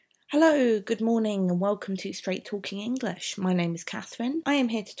Hello, good morning, and welcome to Straight Talking English. My name is Catherine. I am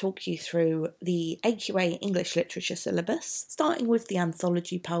here to talk you through the AQA English Literature syllabus, starting with the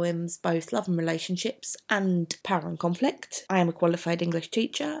anthology poems, both Love and Relationships and Power and Conflict. I am a qualified English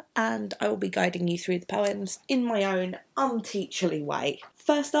teacher, and I will be guiding you through the poems in my own unteacherly way.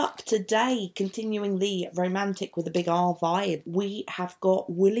 First up today, continuing the romantic with a big R vibe, we have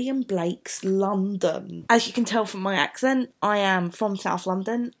got William Blake's London. As you can tell from my accent, I am from South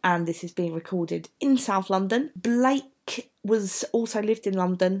London and this is being recorded in South London. Blake was also lived in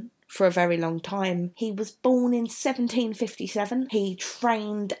London for a very long time. He was born in 1757. He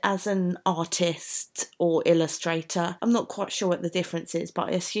trained as an artist or illustrator. I'm not quite sure what the difference is, but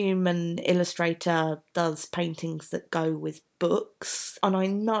I assume an illustrator does paintings that go with books. And I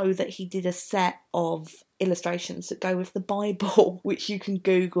know that he did a set of illustrations that go with the Bible, which you can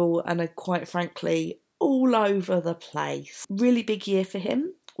Google and are quite frankly all over the place. Really big year for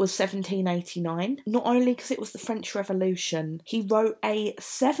him was 1789, not only because it was the French Revolution. He wrote a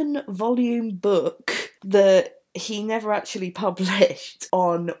 7-volume book that he never actually published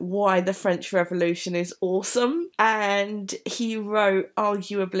on why the French Revolution is awesome, and he wrote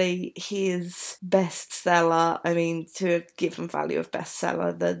arguably his bestseller, to give him value of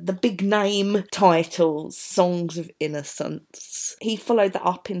bestseller, the big name titles, Songs of Innocence. He followed that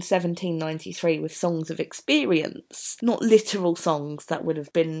up in 1793 with Songs of Experience, not literal songs that would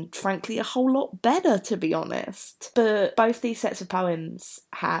have been frankly a whole lot better, to be honest, but both these sets of poems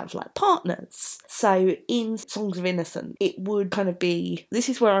have partners. So in Songs of Innocence, it would kind of be, this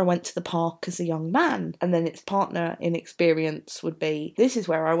is where I went to the park as a young man, and then its partner in Experience would be, this is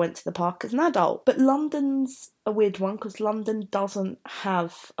where I went to the park as an adult. But London's a weird one because London doesn't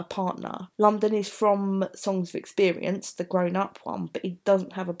have a partner. London is from Songs of Experience, the grown-up one, but it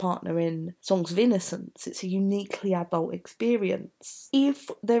doesn't have a partner in Songs of Innocence. It's a uniquely adult experience.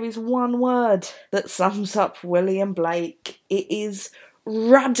 If there is one word that sums up William Blake, it is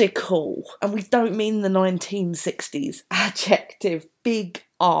radical. And we don't mean the 1960s adjective big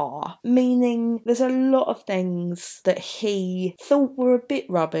R, meaning there's a lot of things that he thought were a bit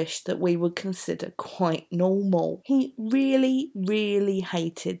rubbish that we would consider quite normal. He really, really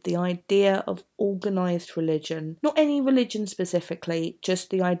hated the idea of organised religion. Not any religion specifically, just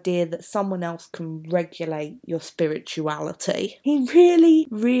the idea that someone else can regulate your spirituality. He really,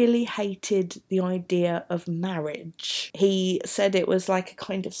 really hated the idea of marriage. He said it was like a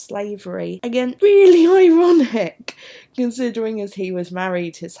kind of slavery. Again, really ironic, considering as he was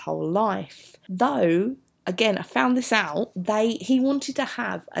married his whole life. Though, again, I found this out, he wanted to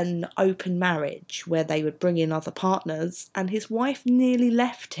have an open marriage where they would bring in other partners, and his wife nearly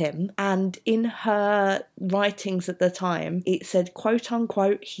left him, and in her writings at the time, it said, quote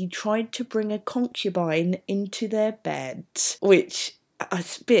unquote, he tried to bring a concubine into their bed, which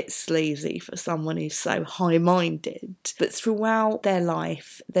it's a bit sleazy for someone who's so high-minded. But throughout their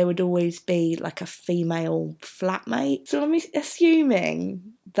life, there would always be a female flatmate. So I'm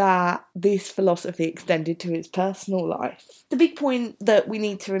assuming that this philosophy extended to his personal life. The big point that we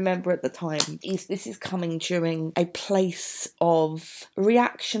need to remember at the time is this is coming during a place of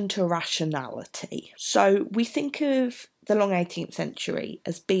reaction to rationality. So we think of the long 18th century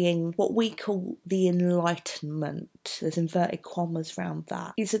as being what we call the Enlightenment. There's inverted commas around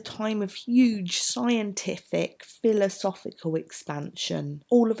that. It's a time of huge scientific, philosophical expansion.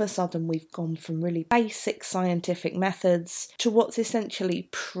 All of a sudden we've gone from really basic scientific methods to what's essentially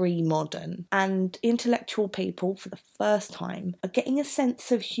pre-modern. And intellectual people, for the first time, are getting a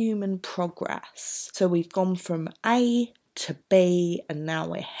sense of human progress. So we've gone from A to B, and now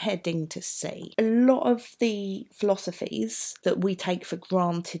we're heading to C. A lot of the philosophies that we take for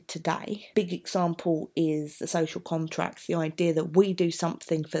granted today, big example is the social contract, the idea that we do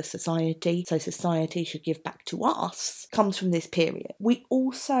something for society, so society should give back to us, comes from this period. We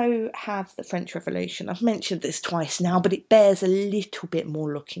also have the French Revolution. I've mentioned this twice now, but it bears a little bit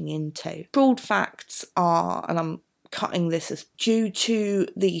more looking into. Broad facts are, and I'm cutting this as due to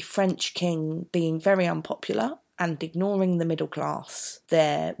the French king being very unpopular and ignoring the middle class,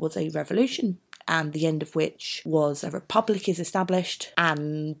 there was a revolution, and the end of which was a republic is established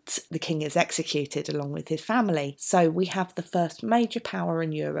and the king is executed along with his family. So we have the first major power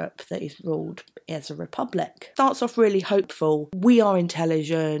in Europe that is ruled as a republic. Starts off really hopeful. We are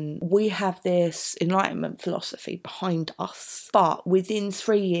intelligent. We have this Enlightenment philosophy behind us. But within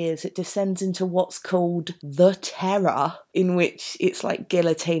 3 years, it descends into what's called the Terror, in which it's like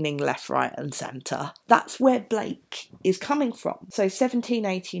guillotining left, right and centre. That's where Blake is coming from. So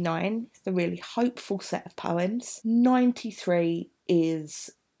 1789 is the really hopeful set of poems. 93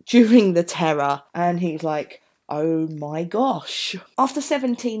 is during the Terror, and he's like, Oh my gosh. After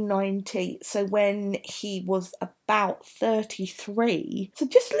 1790, so when he was about 33, so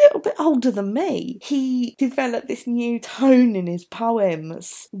just a little bit older than me, he developed this new tone in his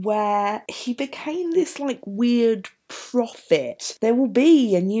poems where he became this like weird prophet. There will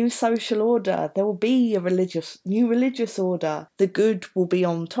be a new social order. There will be a new religious order. The good will be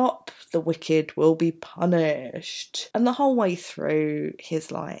on top. The wicked will be punished. And the whole way through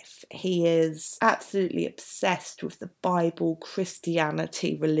his life, he is absolutely obsessed with the Bible,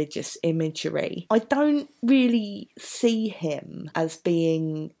 Christianity, religious imagery. I don't really see him as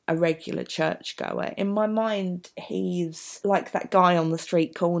being a regular churchgoer. In my mind, he's like that guy on the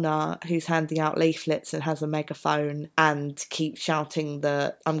street corner who's handing out leaflets and has a megaphone and keeps shouting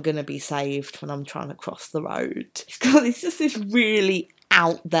that I'm going to be saved when I'm trying to cross the road. It's just this really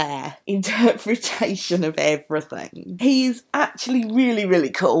out there interpretation of everything. He's actually really,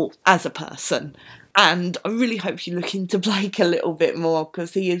 really cool as a person. And I really hope you look into Blake a little bit more,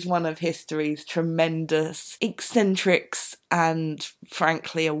 because he is one of history's tremendous eccentrics and,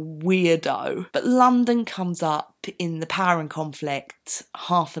 frankly, a weirdo. But London comes up in The Power and Conflict,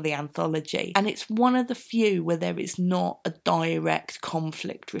 half of the anthology, and it's one of the few where there is not a direct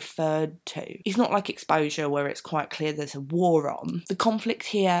conflict referred to. It's not like Exposure, where it's quite clear there's a war on. The conflict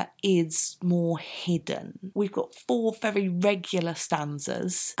here is more hidden. We've got 4 very regular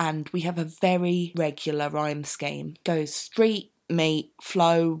stanzas, and we have a very regular rhyme scheme. Goes street, meet,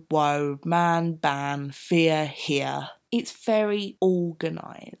 flow, woe, man, ban, fear, here. It's very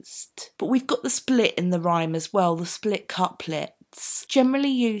organised. But we've got the split in the rhyme as well, the split couplets, generally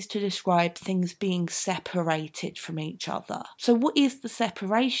used to describe things being separated from each other. So what is the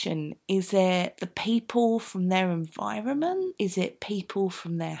separation? Is it the people from their environment? Is it people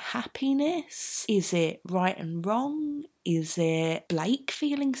from their happiness? Is it right and wrong? Is it Blake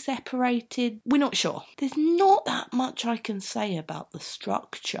feeling separated? We're not sure. There's not that much I can say about the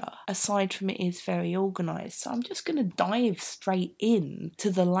structure, aside from it is very organised. So I'm just going to dive straight in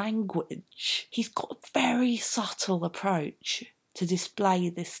to the language. He's got a very subtle approach to display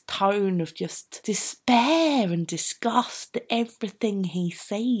this tone of just despair and disgust at everything he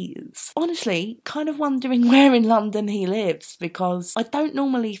sees. Honestly, kind of wondering where in London he lives, because I don't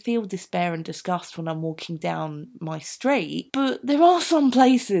normally feel despair and disgust when I'm walking down my street, but there are some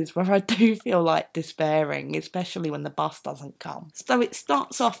places where I do feel like despairing, especially when the bus doesn't come. So it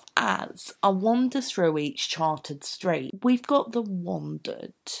starts off as a wander through each chartered street. We've got the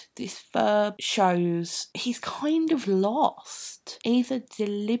wandered. This verb shows he's kind of lost, either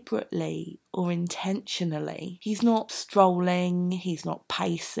deliberately or intentionally. He's not strolling, he's not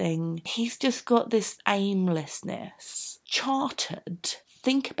pacing, he's just got this aimlessness. Chartered.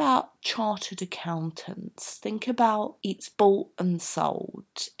 Think about chartered accountants. Think about it's bought and sold.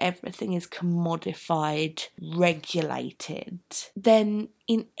 Everything is commodified, regulated. Then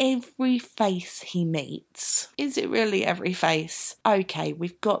in every face he meets, is it really every face? Okay,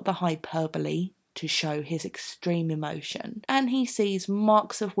 we've got the hyperbole to show his extreme emotion, and he sees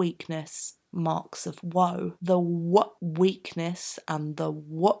marks of weakness, marks of woe. The what weakness and the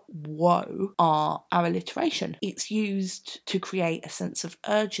what woe are our alliteration. It's used to create a sense of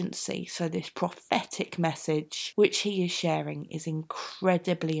urgency, so this prophetic message which he is sharing is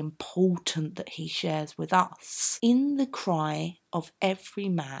incredibly important that he shares with us. In the cry of every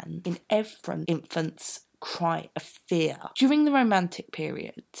man, in every infant's cry of fear. During the Romantic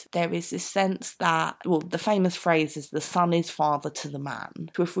period, there is this sense that, well, the famous phrase is the son is father to the man.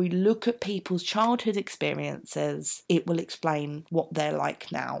 So if we look at people's childhood experiences, it will explain what they're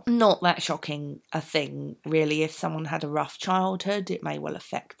like now. Not that shocking a thing, really. If someone had a rough childhood, it may well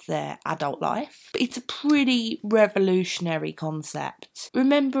affect their adult life. But it's a pretty revolutionary concept.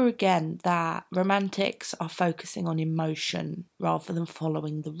 Remember again that Romantics are focusing on emotion rather than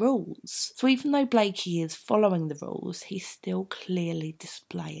following the rules. So even though Blakey is following the rules, he's still clearly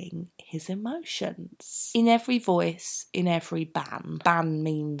displaying his emotions. In every voice, in every ban. Ban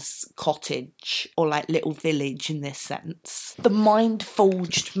means cottage, or like little village in this sense. The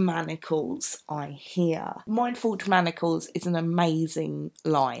mind-forged manacles I hear. Mind-forged manacles is an amazing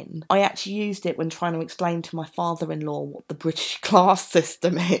line. I actually used it when trying to explain to my father-in-law what the British class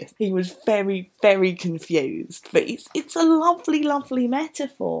system is. He was very, very confused, but it's a lovely, lovely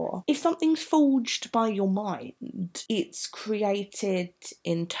metaphor. If something's forged by your mind, it's created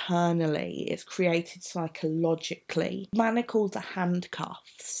internally, it's created psychologically. Manacles are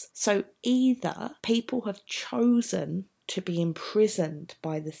handcuffs. So either people have chosen to be imprisoned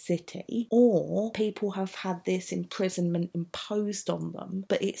by the city, or people have had this imprisonment imposed on them,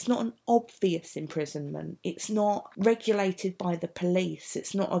 but it's not an obvious imprisonment. It's not regulated by the police.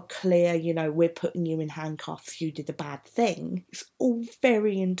 It's not a clear, we're putting you in handcuffs, you did a bad thing. It's all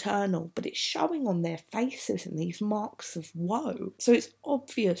very internal, but it's showing on their faces and these marks of woe. So it's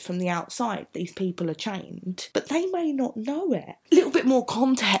obvious from the outside these people are chained, but they may not know it. A little bit more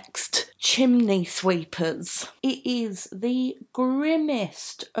context. Chimney sweepers. It is the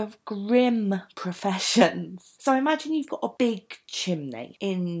grimmest of grim professions. So imagine you've got a big chimney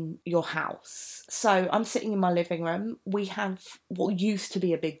in your house. So I'm sitting in my living room. We have what used to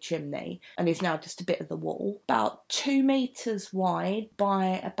be a big chimney and is now just a bit of the wall, about 2 metres wide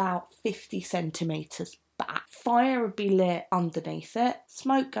by about 50 centimetres back. Fire would be lit underneath it,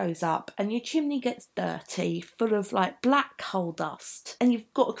 smoke goes up, and your chimney gets dirty, full of black coal dust, and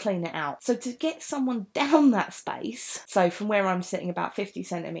you've got to clean it out. So to get someone down that space, so from where I'm sitting about 50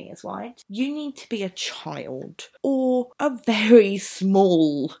 centimetres wide, you need to be a child, or a very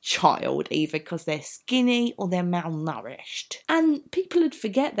small child, either because they're skinny or they're malnourished. And people would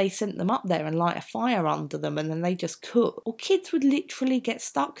forget they sent them up there and light a fire under them and then they just cook. Or kids would literally get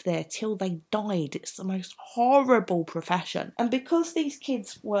stuck there till they died. It's the most horrible profession. And because these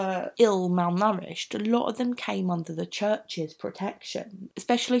kids were ill, malnourished, a lot of them came under the church's protection,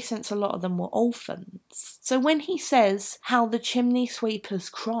 especially since a lot of them were orphans. So when he says how the chimney sweepers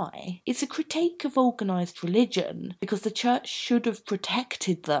cry, it's a critique of organised religion because the church should have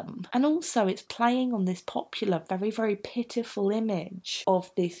protected them. And also it's playing on this popular, very, very pitiful image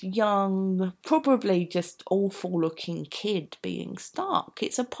of this young, probably just awful looking kid being stuck.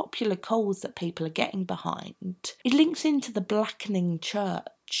 It's a popular cause that people are getting behind. It links into the blackening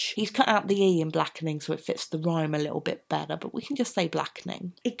church. He's cut out the E in blackening so it fits the rhyme a little bit better, but we can just say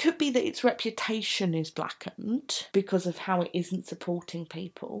blackening. It could be that its reputation is blackened because of how it isn't supporting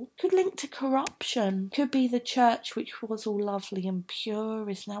people. Could link to corruption. Could be the church, which was all lovely and pure,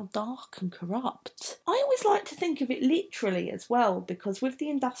 is now dark and corrupt. I always like to think of it literally as well, because with the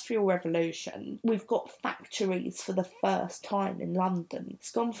Industrial Revolution, we've got factories for the first time in London.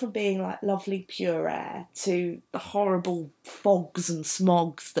 It's gone from being lovely pure air to the horrible fogs and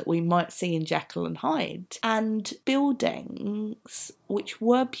smogs that we might see in Jekyll and Hyde. And buildings, which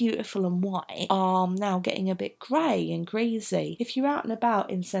were beautiful and white, are now getting a bit grey and greasy. If you're out and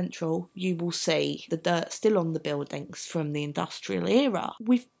about in Central, you will see the dirt still on the buildings from the industrial era.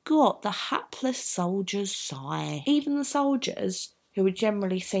 We've got the hapless soldier's sigh. Even the soldiers, who are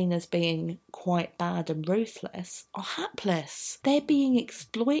generally seen as being quite bad and ruthless, are hapless. They're being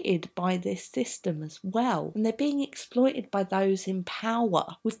exploited by this system as well, and they're being exploited by those in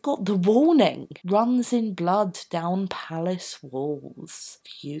power. We've got the warning, runs in blood down palace walls.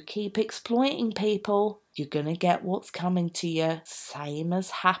 If you keep exploiting people, you're gonna get what's coming to you, same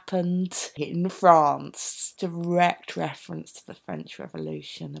as happened in France. Direct reference to the French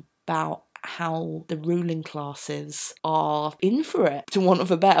Revolution about how the ruling classes are in for it, to want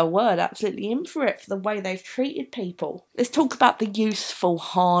of a better word, absolutely in for it for the way they've treated people. Let's talk about the useful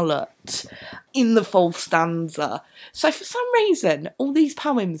harlot in the fourth stanza. So for some reason, all these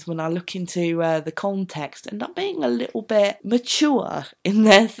poems, when I look into the context, end up being a little bit mature in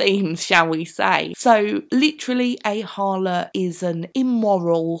their themes, shall we say. So literally, a harlot is an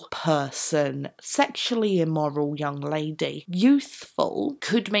immoral person, sexually immoral young lady. Youthful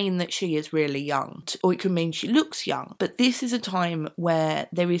could mean that she is really young, or it could mean she looks young. But this is a time where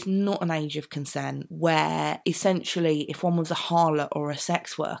there is not an age of consent, where essentially if one was a harlot or a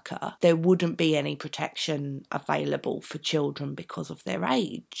sex worker, there wouldn't be any protection available for children because of their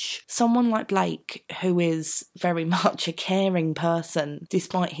age. Someone like Blake, who is very much a caring person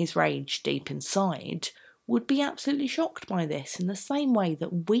despite his rage deep inside, would be absolutely shocked by this in the same way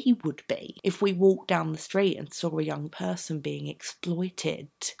that we would be if we walked down the street and saw a young person being exploited.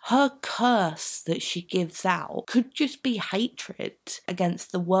 Her curse that she gives out could just be hatred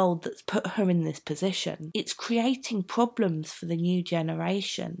against the world that's put her in this position. It's creating problems for the new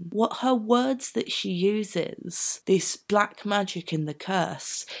generation. What her words that she uses, this black magic in the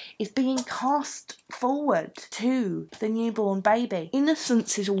curse, is being cast forward to the newborn baby.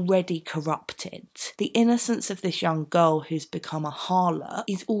 Innocence is already corrupted. The innocence of this young girl who's become a harlot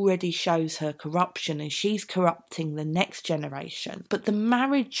already shows her corruption, and she's corrupting the next generation. But the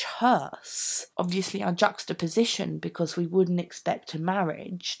marriage hearse, obviously our juxtaposition, because we wouldn't expect a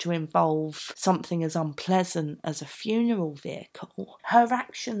marriage to involve something as unpleasant as a funeral vehicle. Her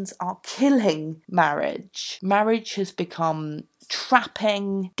actions are killing marriage. Marriage has become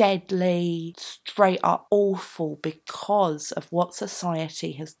trapping, deadly, straight up awful because of what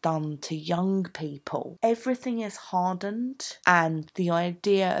society has done to young people. Everything is hardened, and the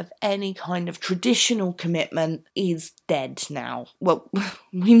idea of any kind of traditional commitment is dead now. Well,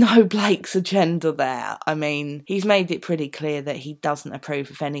 we know Blake's agenda there. I mean, he's made it pretty clear that he doesn't approve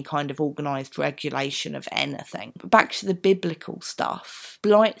of any kind of organised regulation of anything. But back to the biblical stuff.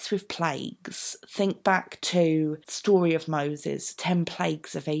 Blights with plagues. Think back to the story of Moses, 10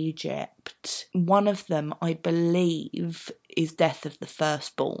 plagues of Egypt. One of them, I believe, is death of the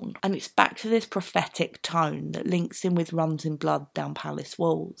firstborn. And it's back to this prophetic tone that links in with runs in blood down palace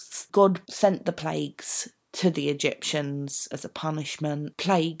walls. God sent the plagues to the Egyptians as a punishment.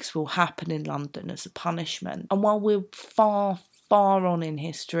 Plagues will happen in London as a punishment. And while we're far on in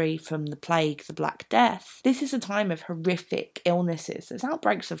history from the plague, the Black Death, this is a time of horrific illnesses. There's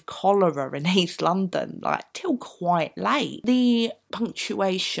outbreaks of cholera in East London, till quite late. The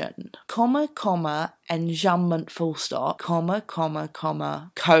punctuation, comma, enjambment, full stop, comma,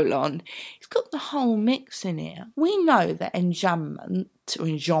 colon. It's got the whole mix in here. We know that enjambment,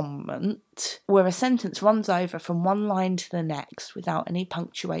 where a sentence runs over from one line to the next without any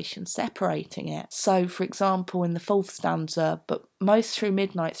punctuation separating it. So, for example, in the 4th stanza, but most through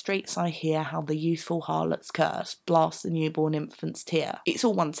midnight streets I hear how the youthful harlots curse, blast the newborn infant's tear. It's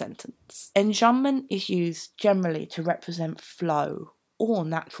all one sentence. Enjambment is used generally to represent flow or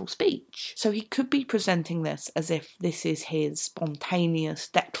natural speech. So he could be presenting this as if this is his spontaneous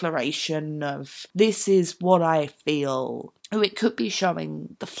declaration of, this is what I feel. Or it could be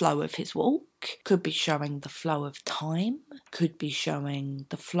showing the flow of his walk, could be showing the flow of time, could be showing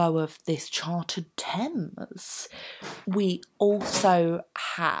the flow of this chartered Thames. We also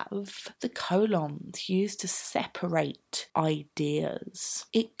have the colons used to separate ideas.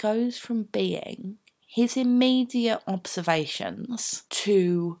 It goes from being his immediate observations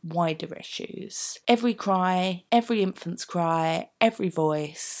to wider issues. Every cry, every infant's cry, every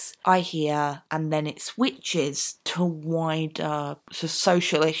voice I hear, and then it switches to wider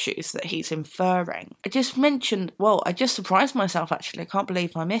social issues that he's inferring. I just surprised myself actually, I can't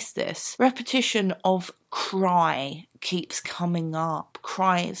believe I missed this. Repetition of cry keeps coming up,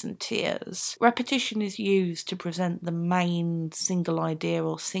 cries and tears. Repetition is used to present the main single idea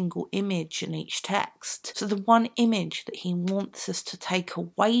or single image in each text. So the one image that he wants us to take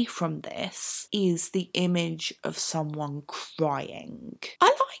away from this is the image of someone crying.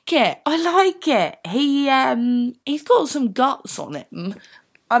 I like it. He's got some guts on him.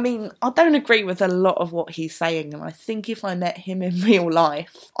 I mean, I don't agree with a lot of what he's saying, and I think if I met him in real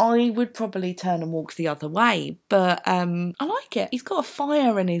life, I would probably turn and walk the other way. But I like it. He's got a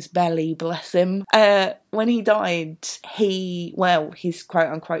fire in his belly, bless him. When he died, his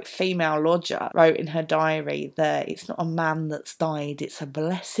quote-unquote female lodger wrote in her diary that it's not a man that's died, it's a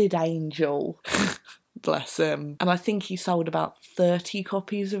blessed angel. Bless him. And I think he sold about 30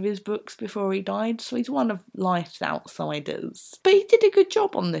 copies of his books before he died, so he's one of life's outsiders. But he did a good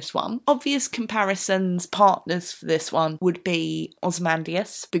job on this one. Obvious comparisons, partners for this one would be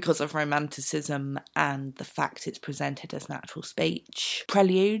Ozymandias, because of romanticism and the fact it's presented as natural speech.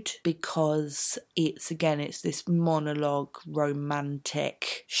 Prelude, because it's this monologue,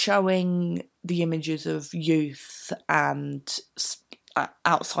 romantic, showing the images of youth and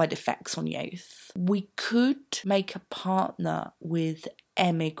outside effects on youth. We could make a partner with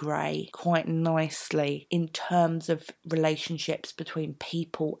Emigre quite nicely in terms of relationships between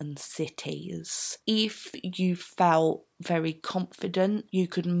people and cities. If you felt very confident, you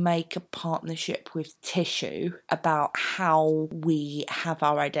could make a partnership with Tissue about how we have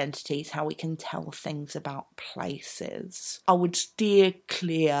our identities, how we can tell things about places. I would steer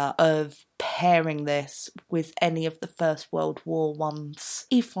clear of pairing this with any of the First World War ones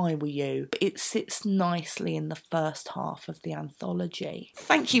if I were you, but it sits nicely in the first half of the anthology.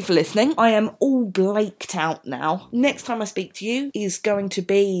 Thank you for listening. I am all Blaked out now. Next time I speak to you is going to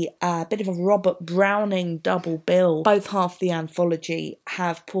be a bit of a Robert Browning double bill. Both half the anthology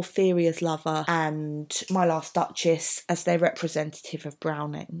have Porphyria's Lover and My Last Duchess as their representative of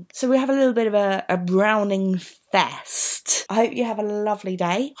Browning. So we have a little bit of a Browning fest. I hope you have a lovely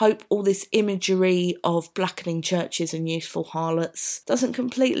day. Hope all this imagery of blackening churches and youthful harlots doesn't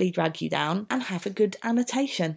completely drag you down, and have a good annotation.